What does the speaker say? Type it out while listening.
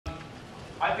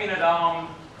I've been at ARM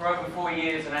for over 4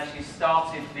 years and actually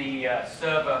started the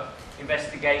server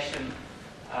investigation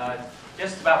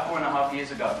just about 4.5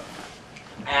 years ago.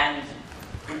 And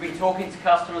we've been talking to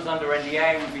customers under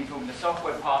NDA, we've been talking to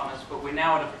software partners, but we're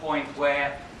now at a point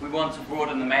where we want to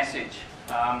broaden the message.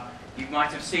 You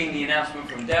might have seen the announcement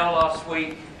from Dell last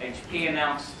week. HP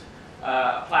announced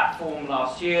a platform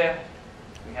last year.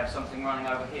 We have something running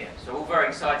over here. So all very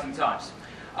exciting times.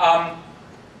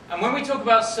 And when we talk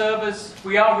about servers,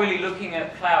 we are really looking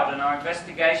at cloud, and our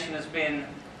investigation has been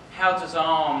how does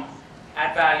ARM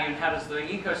add value and how does the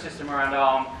ecosystem around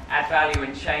ARM add value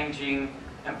in changing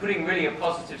and putting really a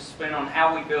positive spin on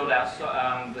how we build out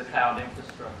the cloud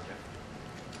infrastructure.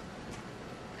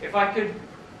 If I could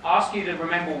ask you to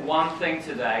remember one thing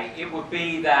today, it would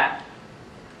be that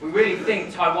we really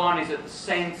think Taiwan is at the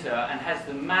center and has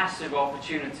the massive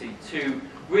opportunity to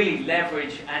really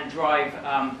leverage and drive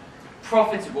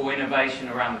profitable innovation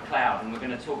around the cloud, and we're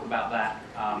going to talk about that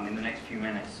in the next few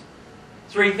minutes.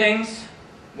 3 things: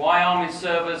 why ARM in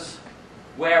servers,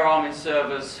 where ARM in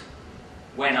servers,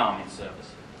 when ARM in servers.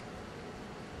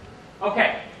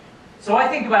 Okay, so I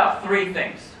think about 3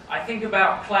 things. I think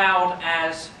about cloud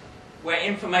as where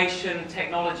information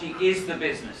technology is the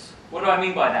business. What do I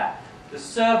mean by that? The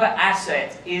server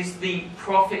asset is the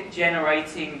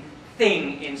profit-generating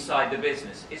thing inside the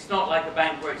business. It's not like a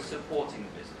bank where it's supporting the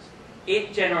business.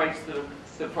 It generates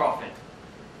the profit.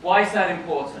 Why is that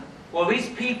important? Well, these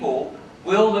people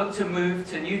will look to move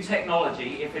to new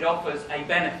technology if it offers a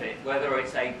benefit, whether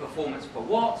it's a performance per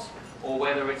watt or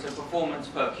whether it's a performance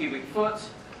per cubic foot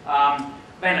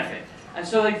benefit. And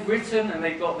so they've written and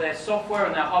they've got their software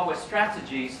and their hardware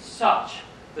strategies such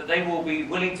that they will be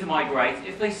willing to migrate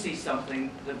if they see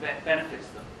something that benefits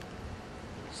them.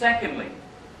 Secondly,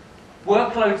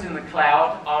 workloads in the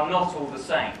cloud are not all the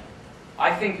same.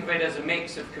 I think of it as a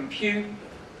mix of compute,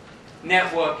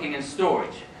 networking, and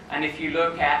storage. And if you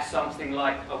look at something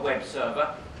like a web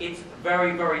server, it's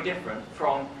very, very different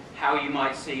from how you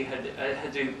might see a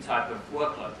Hadoop type of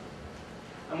workload.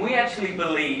 And we actually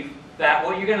believe that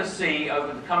what you're going to see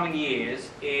over the coming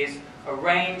years is a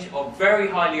range of very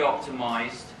highly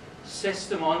optimized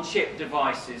system-on-chip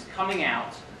devices coming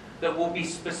out that will be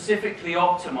specifically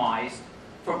optimized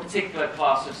for a particular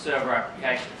class of server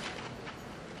applications.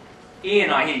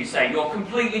 Ian, I hear you say, you're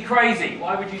completely crazy.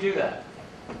 Why would you do that?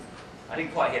 I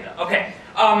didn't quite hear that. Okay.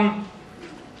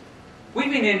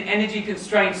 We've been in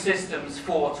energy-constrained systems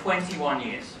for 21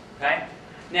 years. Okay?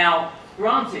 Now,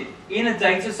 granted, in a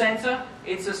data center,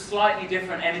 it's a slightly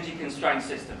different energy-constrained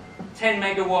system. 10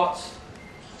 megawatts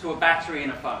to a battery in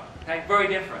a phone. Okay? Very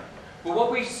different. But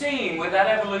what we've seen with that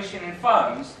evolution in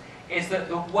phones is that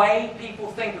the way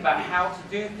people think about how to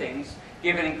do things,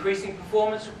 given increasing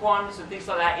performance requirements and things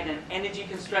like that in an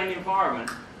energy-constrained environment,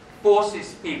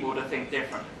 forces people to think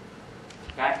differently.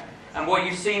 Okay? And what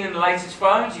you've seen in the latest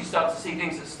phones, you start to see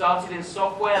things that started in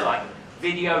software, like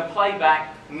video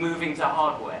playback, moving to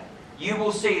hardware. You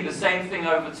will see the same thing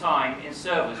over time in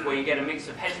servers, where you get a mix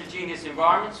of heterogeneous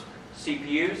environments,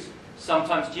 CPUs,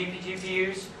 sometimes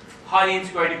GPUs, highly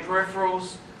integrated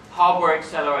peripherals, hardware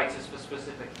accelerators for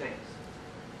specific things.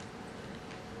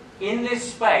 In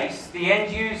this space, the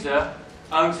end user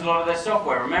owns a lot of their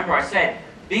software. Remember, I said,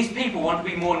 these people want to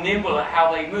be more nimble at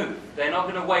how they move. They're not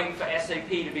going to wait for SAP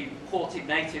to be ported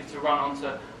native to run onto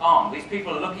ARM. These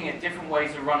people are looking at different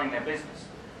ways of running their business.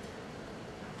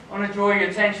 I want to draw your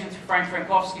attention to Frank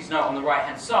Frankowski's note on the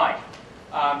right-hand side.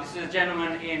 This is a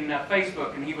gentleman in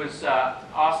Facebook, and he was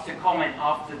asked to comment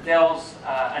after Dell's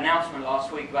announcement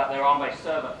last week about their ARM-based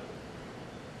server.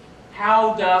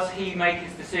 How does he make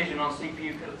his decision on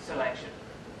CPU selection?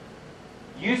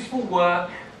 Useful work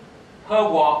per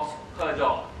watt per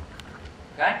dollar.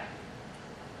 Okay?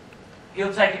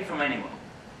 He'll take it from anyone.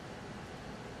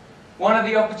 One of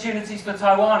the opportunities for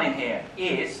Taiwan in here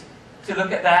is to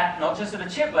look at that not just at a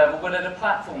chip level, but at a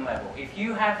platform level. If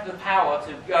you have the power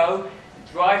to go,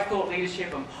 drive thought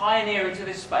leadership and pioneer into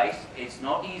this space, it's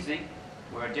not easy.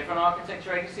 We're a different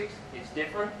architecture 86, it's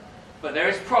different, but there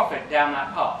is profit down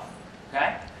that path.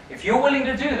 Okay? If you're willing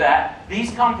to do that,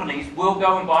 these companies will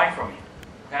go and buy from you.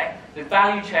 Okay? The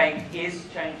value chain is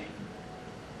changing.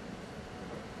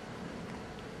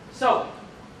 So,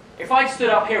 if I'd stood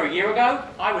up here a year ago,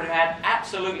 I would have had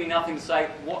absolutely nothing to say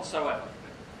whatsoever.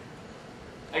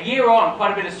 A year on,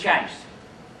 quite a bit has changed.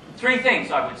 3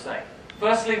 things, I would say.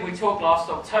 Firstly, we talked last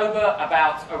October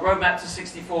about a roadmap to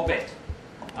 64-bit.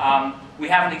 We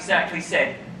haven't exactly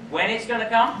said when it's going to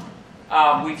come.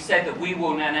 We've said that we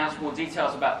will announce more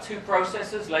details about 2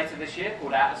 processors later this year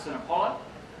called Atlas and Apollo.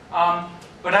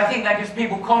 But I think that gives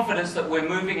people confidence that we're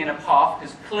moving in a path,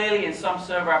 because clearly in some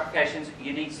server applications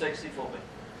you need 64-bit.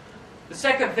 The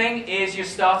second thing is you're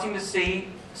starting to see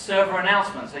server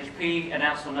announcements. HP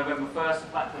announced on November 1st a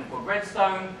platform called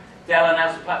Redstone. Dell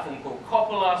announced a platform called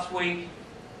Copper last week.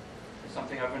 There's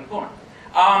something over in the corner.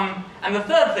 And the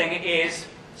third thing is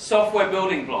software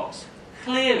building blocks.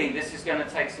 Clearly this is going to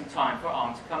take some time for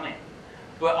ARM to come in.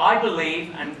 But I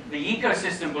believe, and the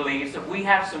ecosystem believes, that we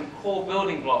have some core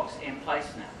building blocks in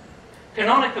place now.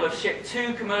 Canonical have shipped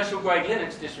 2 commercial-grade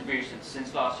Linux distributions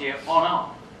since last year on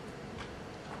ARM.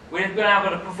 We've been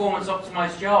able to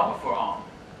performance-optimize Java for ARM.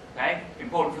 Okay?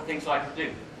 Important for things like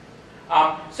Hadoop.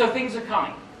 So things are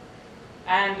coming.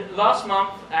 And last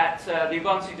month at the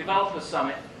Ubuntu Developer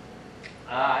Summit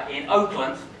in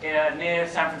Oakland, near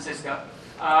San Francisco,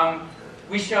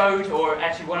 we showed, or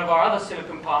actually one of our other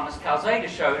Silicon partners, Calxeda,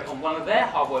 showed on one of their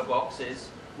hardware boxes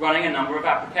running a number of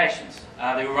applications.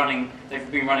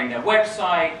 They've been running their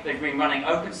website, they've been running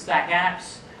OpenStack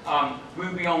apps,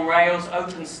 Ruby on Rails,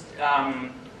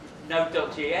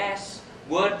 Node.js,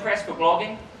 WordPress for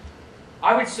blogging.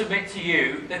 I would submit to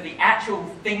you that the actual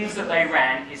things that they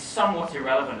ran is somewhat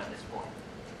irrelevant at this point.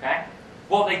 Okay?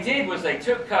 What they did was they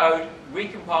took code,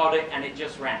 recompiled it, and it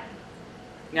just ran.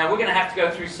 Now we're going to have to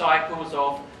go through cycles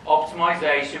of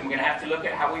optimization. We're going to have to look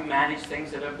at how we manage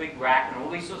things at a big rack and all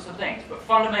these sorts of things. But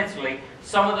fundamentally,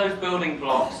 some of those building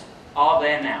blocks are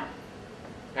there now.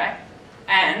 Okay?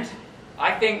 And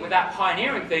I think with that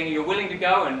pioneering thing, you're willing to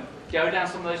go down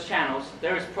some of those channels.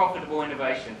 There is profitable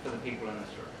innovation for the people in this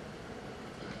room.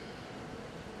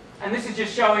 And this is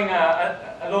just showing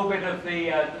a little bit of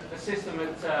the system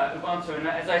at Ubuntu. And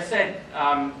as I said,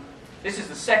 this is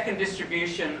the second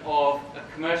distribution of a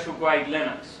commercial-grade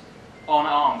Linux on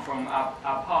ARM from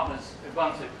our partners,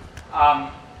 Ubuntu.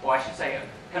 Or I should say,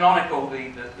 Canonical,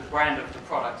 the brand of the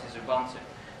product is Ubuntu.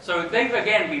 So they've,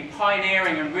 again, been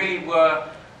pioneering and really were,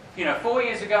 4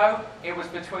 years ago, it was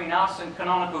between us and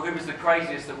Canonical who was the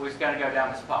craziest that was going to go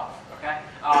down this path. Okay?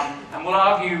 And we'll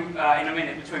argue in a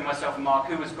minute between myself and Mark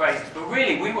who was craziest. But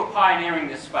really, we were pioneering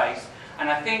this space. And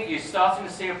I think you're starting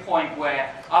to see a point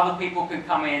where other people can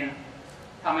come in,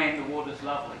 the water's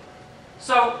lovely.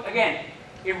 So, again,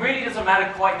 it really doesn't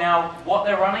matter quite now what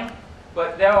they're running,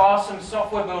 but there are some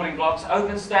software building blocks.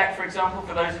 OpenStack, for example,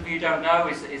 for those of you who don't know,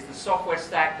 is the software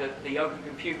stack that the Open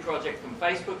Compute Project from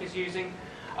Facebook is using.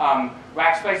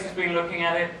 Rackspace has been looking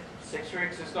at it.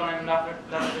 Citrix has gone in another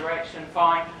direction,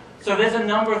 fine. So there's a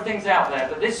number of things out there,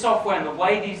 but this software and the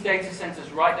way these data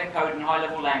centers write their code in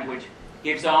high-level language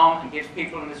gives ARM and gives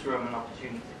people in this room an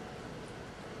opportunity.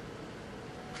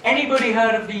 Anybody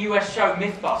heard of the US show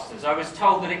Mythbusters? I was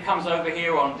told that it comes over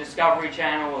here on Discovery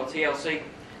Channel or TLC.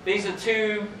 These are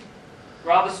 2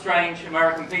 rather strange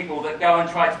American people that go and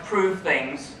try to prove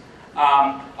things,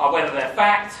 whether they're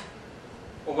fact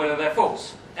or whether they're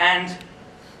false. And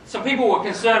some people were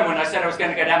concerned when I said I was going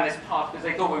to go down this path because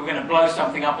they thought we were going to blow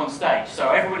something up on stage. So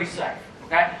everybody's safe,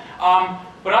 okay?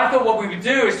 But I thought what we would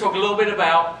do is talk a little bit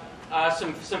about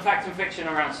some fact and fiction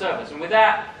around servers. And with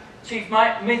that, Chief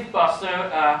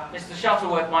Mythbuster, Mr.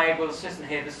 Shuttleworth, my able assistant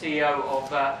here, the CEO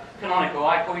of Canonical,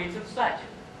 I call you to the stage.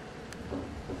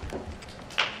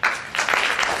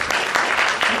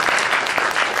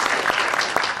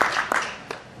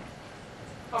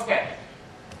 Okay.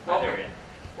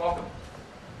 Welcome.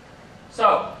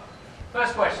 So,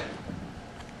 first question.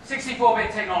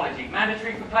 64-bit technology,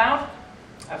 mandatory for cloud?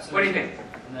 Absolutely. What do you think?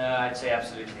 No, I'd say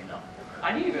absolutely not.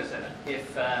 I knew you were going to say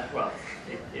that. Well,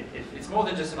 it's more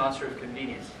than just a matter of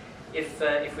convenience.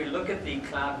 If we look at the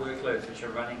cloud workloads which are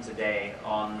running today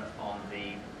on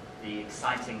the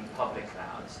exciting public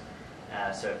clouds,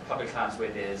 so public clouds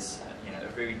where there's a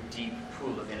very deep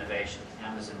pool of innovation,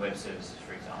 Amazon Web Services,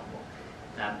 for example,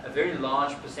 a very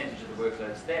large percentage of the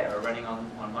workloads there are running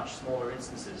on much smaller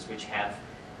instances which have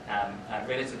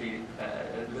relatively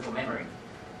little memory.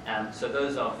 So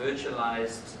those are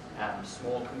virtualized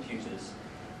small computers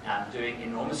doing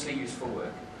enormously useful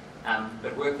work,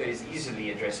 but work that is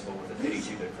easily addressable with a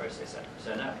 32-bit processor.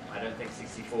 So no, I don't think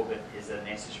 64-bit is a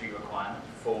necessary requirement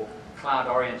for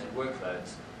cloud-oriented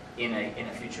workloads in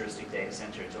a futuristic data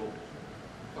center at all.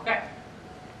 Okay.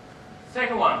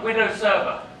 Second one, Windows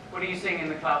Server. What are you seeing in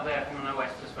the cloud there from an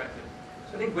OS perspective?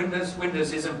 So I think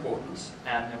Windows is important,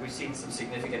 and we've seen some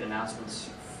significant announcements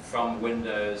from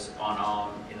Windows on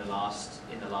ARM in the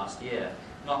last year.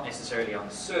 Not necessarily on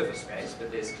the server space,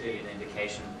 but there's clearly an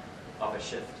indication of a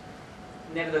shift.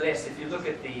 Nevertheless, if you look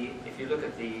at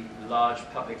the large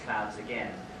public clouds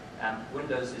again,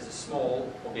 Windows is a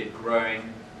small, albeit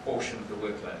growing, portion of the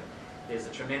workload. There's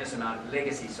a tremendous amount of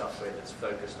legacy software that's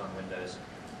focused on Windows,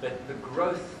 but the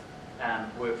growth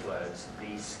workloads,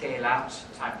 the scale-out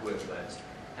type workloads,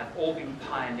 have all been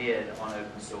pioneered on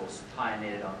open source,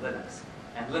 pioneered on Linux.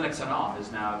 And Linux and ARM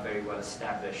is now a very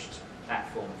well-established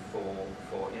platform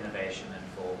for innovation and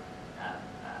for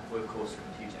workhorse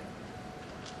computing.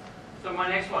 So my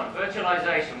next one,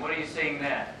 virtualization. What are you seeing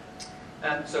there?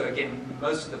 So again,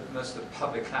 most of the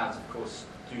public clouds, of course,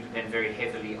 do depend very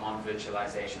heavily on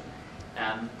virtualization.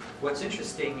 What's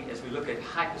interesting is we look at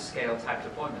hyperscale type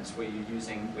deployments where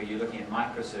you're looking at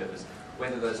microservers,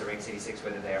 whether those are x86,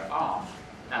 whether they're ARM.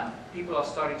 People are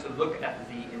starting to look at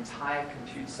the entire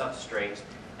compute substrate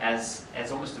as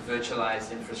almost a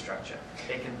virtualized infrastructure.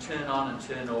 They can turn on and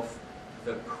turn off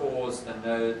the cores, the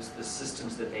nodes, the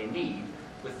systems that they need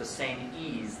with the same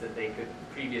ease that they could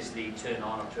previously turn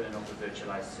on or turn off a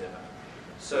virtualized server.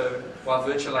 So while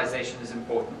virtualization is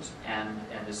important and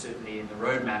is certainly in the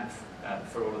roadmap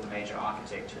for all of the major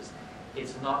architectures,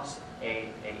 it's not a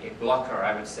blocker,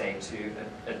 I would say, to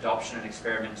adoption and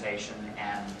experimentation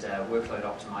and workload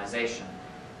optimization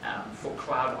for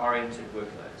cloud-oriented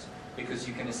workloads, because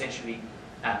you can essentially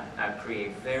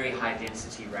create very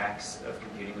high-density racks of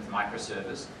computing with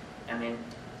microservers and then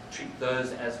treat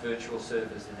those as virtual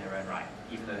servers in their own right,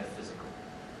 even though they're physical.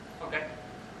 Okay.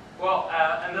 Well,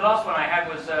 and the last one I had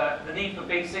was the need for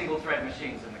big single-thread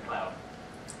machines in the cloud.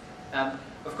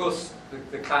 Of course,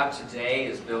 the cloud today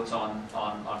is built on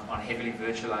heavily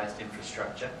virtualized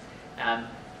infrastructure.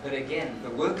 But again, the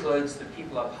workloads that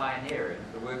people are pioneering,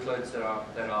 the workloads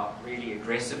that are really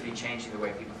aggressively changing the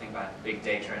way people think about big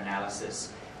data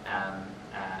analysis and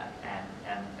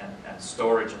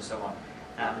storage and so on,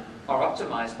 are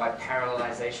optimized by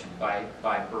parallelization,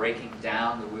 by breaking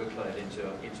down the workload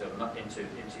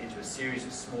into a series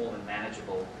of small and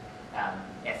manageable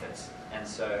efforts. And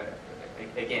so,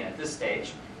 again, at this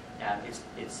stage,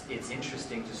 it's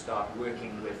interesting to start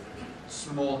working with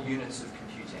small units of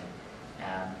computing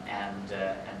and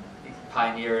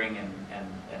pioneering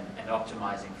and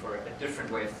optimizing for a different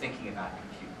way of thinking about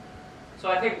compute. So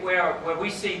I think where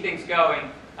we see things going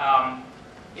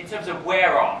in terms of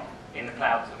where on in the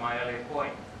cloud, to my earlier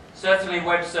point, certainly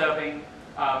web serving,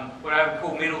 what I would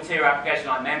call middle tier application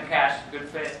like Memcache, good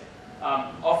fit.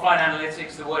 Offline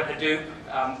analytics, the word Hadoop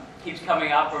keeps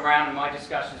coming up around in my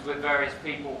discussions with various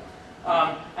people.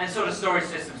 And sort of storage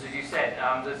systems, as you said,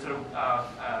 the sort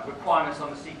of requirements on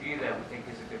the CPU there we think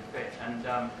is a good fit.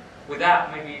 And with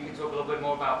that, maybe you can talk a little bit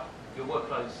more about your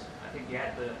workloads. I think you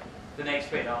had the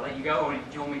next bit. I'll let you go, or do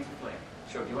you want me to flip?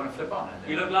 Sure, do you want to flip on it?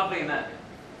 You look lovely in that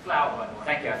flower, by the way.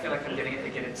 Thank you. I feel like I'm going to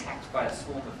get attacked by a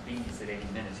swarm of bees at any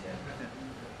minute here.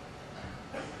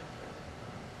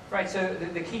 Right, so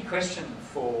the key question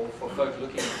for folk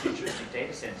looking at futuristic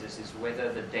data centers is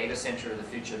whether the data center of the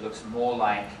future looks more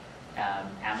like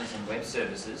Amazon Web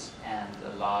Services and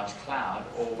a large cloud,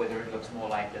 or whether it looks more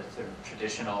like the sort of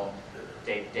traditional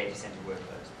data center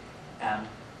workloads.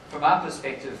 From our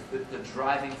perspective, the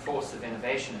driving force of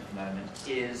innovation at the moment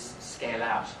is scale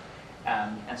out.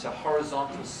 And so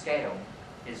horizontal scale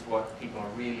is what people are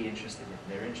really interested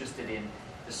in. They're interested in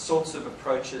the sorts of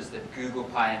approaches that Google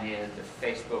pioneered, that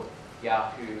Facebook,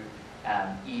 Yahoo,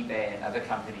 eBay, and other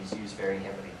companies use very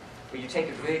heavily. Where you take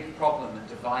a big problem and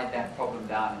divide that problem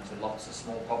down into lots of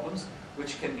small problems,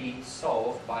 which can be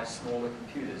solved by smaller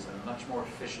computers on a much more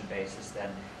efficient basis than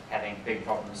having big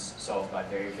problems solved by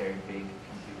very, very big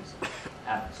computers.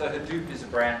 So Hadoop is a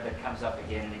brand that comes up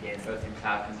again and again, both in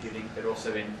cloud computing, but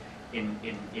also in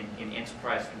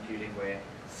enterprise computing, where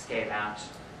scale out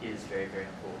is very, very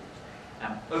important.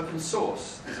 Open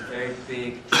source is a very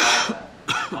big driver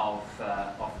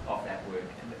of that work,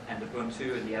 and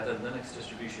Ubuntu and the other Linux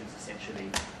distributions essentially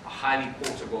are highly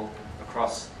portable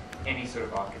across any sort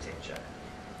of architecture.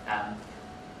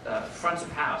 Front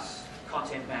of house,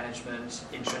 content management,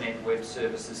 intranet web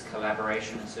services,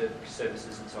 collaboration and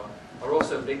services and so on are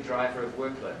also a big driver of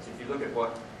workloads. If you look at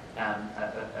what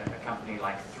a company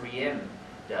like 3M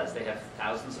does, they have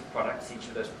thousands of products. Each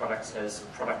of those products has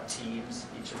product teams.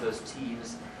 Each of those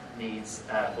teams needs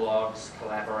blogs,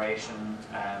 collaboration,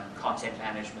 content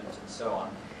management, and so on.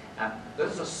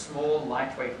 Those are small,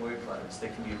 lightweight workloads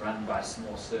that can be run by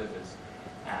small servers.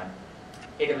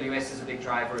 AWS is a big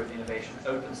driver of innovation.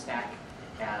 OpenStack,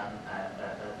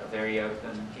 a very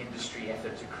open industry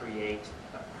effort to create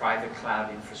a private cloud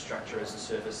infrastructure as a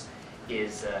service,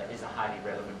 is a highly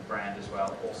relevant brand as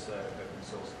well, also open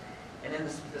source. And then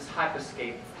this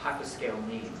hyperscale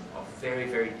need of very,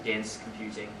 very dense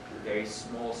computing, very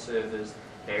small servers,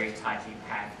 very tightly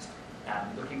packed,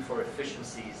 looking for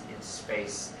efficiencies in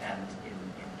space and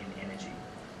in energy.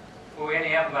 Well, we only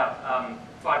have about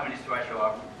 5 minutes to actually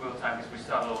our real time because we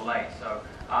start a little late. So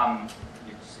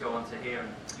just go on to here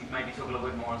and you maybe talk a little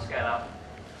bit more on scale up?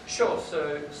 Sure.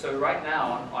 So right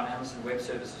now on Amazon Web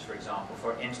Services, for example,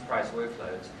 for enterprise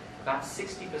workloads, about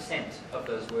 60% of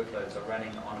those workloads are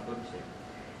running on Ubuntu.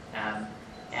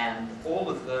 And all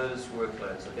of those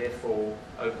workloads are therefore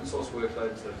open source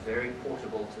workloads that are very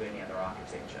portable to any other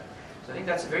architecture. So I think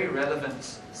that's a very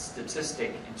relevant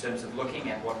statistic in terms of looking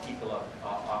at what people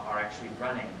are actually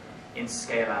running in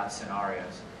scale-out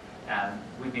scenarios.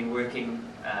 We've been working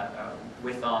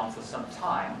with ARM for some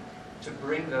time to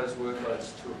bring those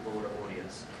workloads to a broader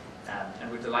audience. And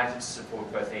we're delighted to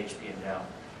support both HP and Dell.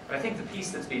 But I think the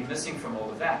piece that's been missing from all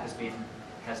of that has been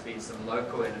some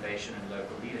local innovation and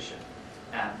local leadership.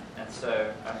 And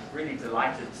so I'm really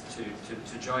delighted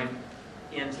to join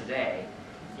Ian today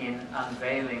in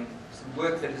unveiling some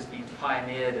work that has been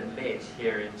pioneered and led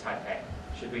here in Taipei.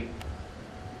 Should we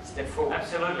step forward?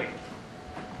 Absolutely.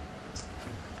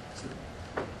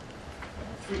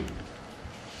 Three.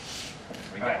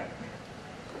 We go.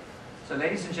 So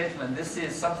ladies and gentlemen, this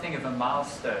is something of a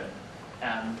milestone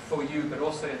for you, but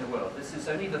also in the world. This is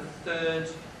only the third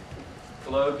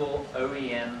global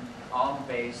OEM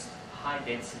ARM-based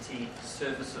high-density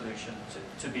server solution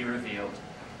to be revealed.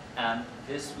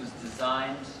 This was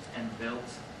designed and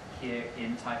built here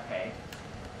in Taipei.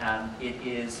 It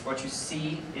is, what you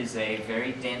see is a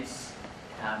very dense,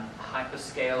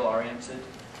 hyperscale-oriented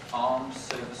ARM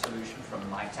server solution from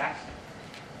MiTAC.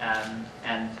 And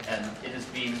it has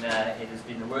been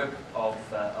the work of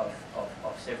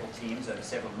several teams over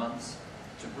several months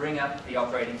to bring up the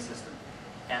operating system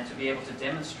and to be able to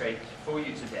demonstrate for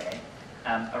you today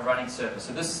a running server.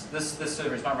 So this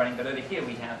server is not running, but over here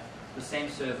we have the same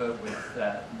server with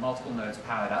multiple nodes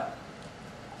powered up.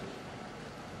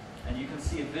 And you can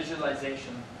see a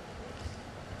visualization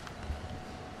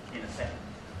in a second.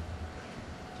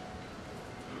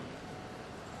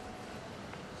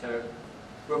 So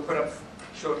we'll put up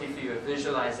shortly for you a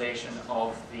visualization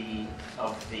of the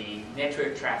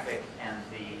network traffic and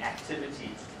the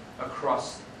activity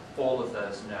across all of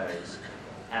those nodes.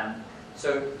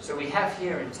 So we have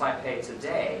here in Taipei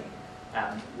today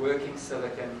working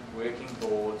silicon, working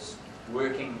boards,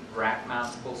 working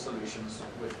rack-mountable solutions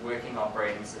with working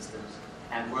operating systems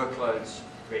and workloads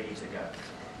ready to go.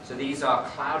 So these are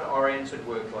cloud-oriented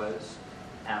workloads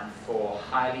for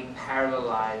highly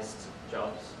parallelized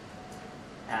jobs.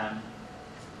 And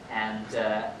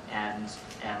the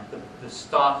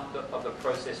start of the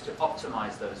process to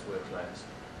optimize those workloads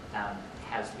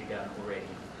has begun already.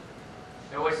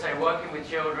 They always say working with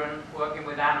children, working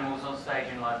with animals on stage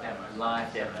in live demos.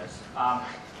 Live demos. And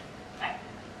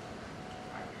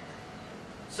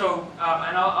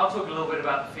I'll talk a little bit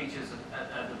about the features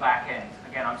at the back end.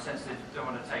 Again, I'm sensitive, don't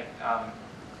want to take time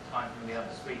from the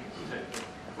other speakers too.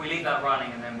 If we leave that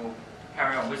running and then we'll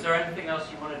carry on. Was there anything else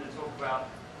you wanted to talk about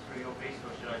through your piece,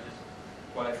 or should I just...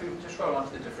 Well, if we just roll on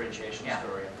to the differentiation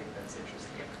story, I think that's interesting.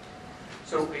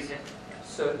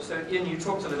 So Ian, you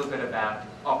talked a little bit about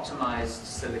optimized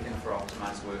silicon for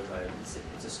optimized workload.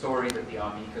 It's a story that the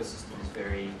ARM ecosystem is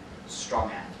very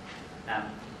strong at.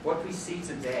 What we see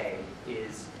today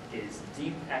is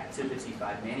deep activity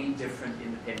by many different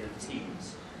independent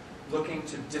teams looking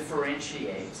to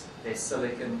differentiate their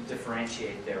silicon,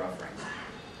 differentiate their offerings.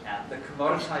 The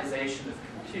commoditization of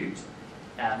compute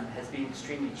has been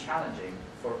extremely challenging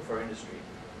for industry.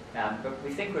 But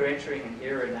we think we're entering an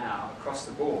era now across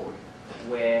the board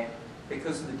where,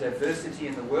 because of the diversity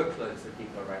in the workloads that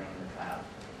people are running in the cloud,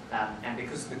 and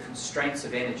because of the constraints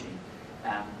of energy,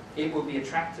 it will be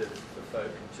attractive for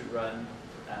folk to run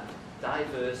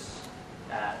diverse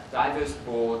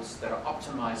boards that are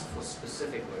optimized for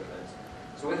specific workloads.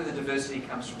 So whether the diversity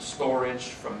comes from storage,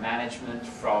 from management,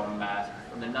 from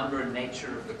the number and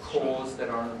nature of the cores that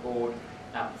are on the board,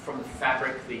 from the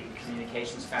fabric, the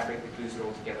communications fabric that glues it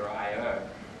all together, I/O,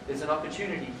 there's an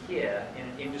opportunity here in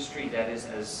an industry that is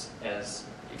as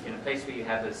in a place where you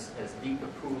have as deep a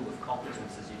pool of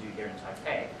competence as you do here in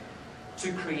Taipei,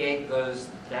 to create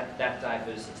that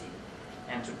diversity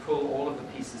and to pull all of the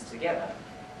pieces together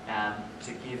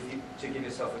to give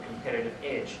yourself a competitive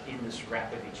edge in this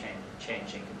rapidly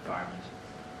changing environment.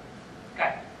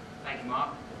 Okay, thank you, Mark.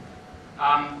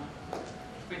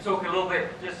 We're talking a little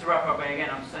bit, just to wrap up, and again,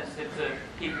 I'm sensitive to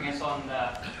keeping us on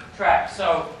track.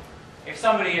 So, if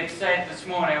somebody had said this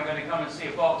morning, I'm going to come and see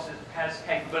a box that has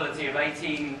capability of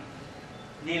 18,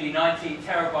 nearly 19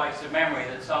 terabytes of memory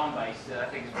that's ARM-based, I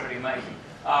think it's pretty amazing.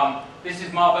 This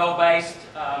is Marvell-based,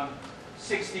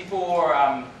 64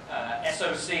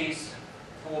 SoCs,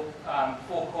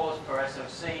 four cores per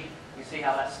SoC. You see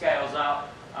how that scales up.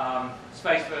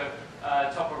 Space for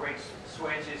top of rig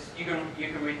switches. You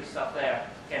can read the stuff there.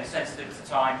 Again, sensitive to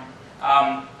time.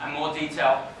 and more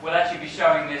detail. We'll actually be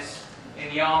showing this in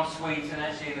the ARM suite and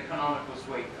actually in the Canonical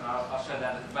suite, and I'll show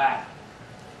that at the back.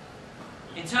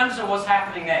 In terms of what's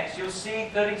happening next, you'll see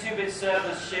 32-bit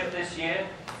servers shipped this year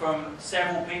from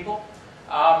several people.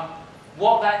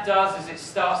 What that does is it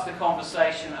starts the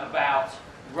conversation about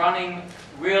running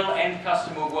real end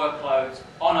customer workloads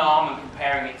on ARM and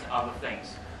comparing it to other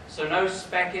things. So no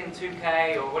spec in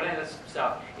 2K or whatever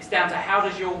stuff. It's down to how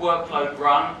does your workload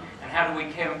run and how do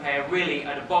we compare really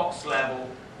at a box level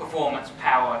performance,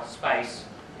 power, space,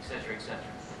 etc., etc.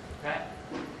 Okay?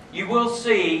 You will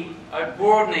see a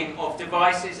broadening of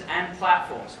devices and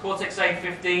platforms.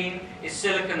 Cortex-A15 is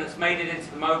silicon that's made it into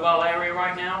the mobile area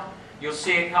right now. You'll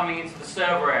see it coming into the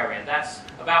server area. That's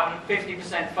about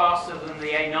 50% faster than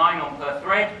the A9 on per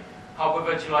thread.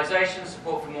 Hardware virtualization,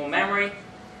 support for more memory.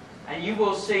 And you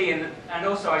will see, and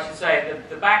also I should say, at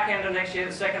the back end of next year,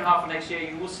 the second half of next year,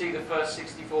 you will see the first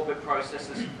 64-bit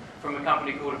processors from a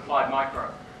company called Applied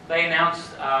Micro. They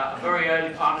announced a very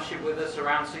early partnership with us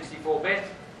around 64-bit,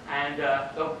 and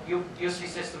you'll see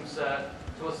systems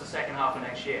towards the second half of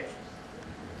next year.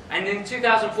 And in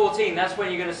 2014, that's when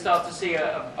you're going to start to see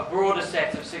a broader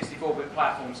set of 64-bit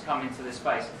platforms come into this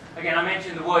space. Again, I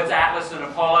mentioned the words Atlas and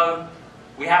Apollo.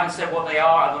 We haven't said what they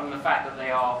are, other than the fact that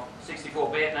they are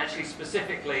 64-bit, and actually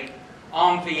specifically,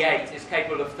 ARM v8 is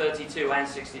capable of 32 and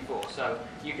 64, so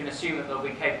you can assume that they'll be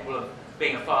capable of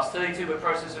being a fast 32-bit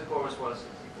processor core as well as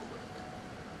 64-bit.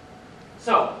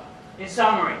 So, in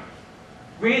summary,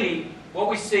 really, what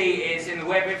we see is in the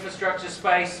web infrastructure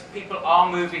space, people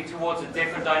are moving towards a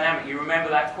different dynamic. You remember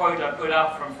that quote I put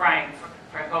up from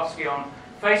Frankowski on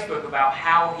Facebook about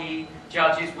how he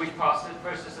judges which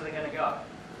processor they're going to go.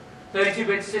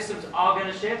 32-bit systems are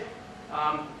going to ship.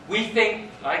 We think,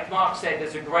 like Mark said,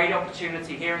 there's a great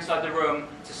opportunity here inside the room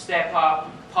to step up,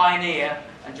 pioneer,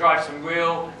 and drive some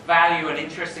real value and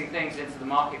interesting things into the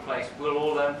marketplace. We'll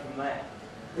all learn from there.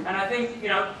 And I think,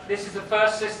 this is the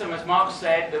first system, as Mark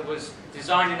said, that was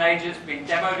designed in Asia, it's been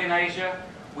demoed in Asia.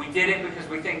 We did it because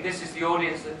we think this is the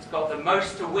audience that's got the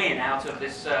most to win out of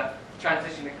this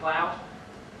transition to cloud.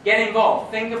 Get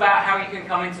involved. Think about how you can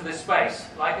come into this space.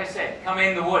 Like I said, come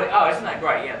in the wood. Oh, isn't that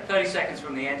great? Yeah, 30 seconds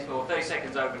from the end, or 30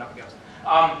 seconds open, up it goes.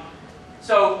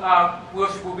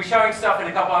 We'll be showing stuff in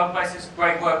a couple of other places.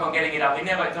 Great work on getting it up.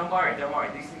 Don't worry.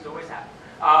 These things always happen.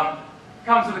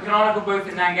 Come to the Canonical booth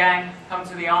in Nangang. Come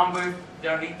to the ARM booth.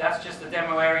 That's just a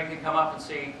demo area. You can come up and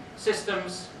see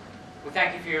systems. We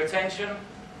thank you for your attention.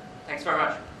 Thanks very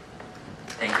much.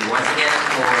 Thank you once again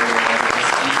for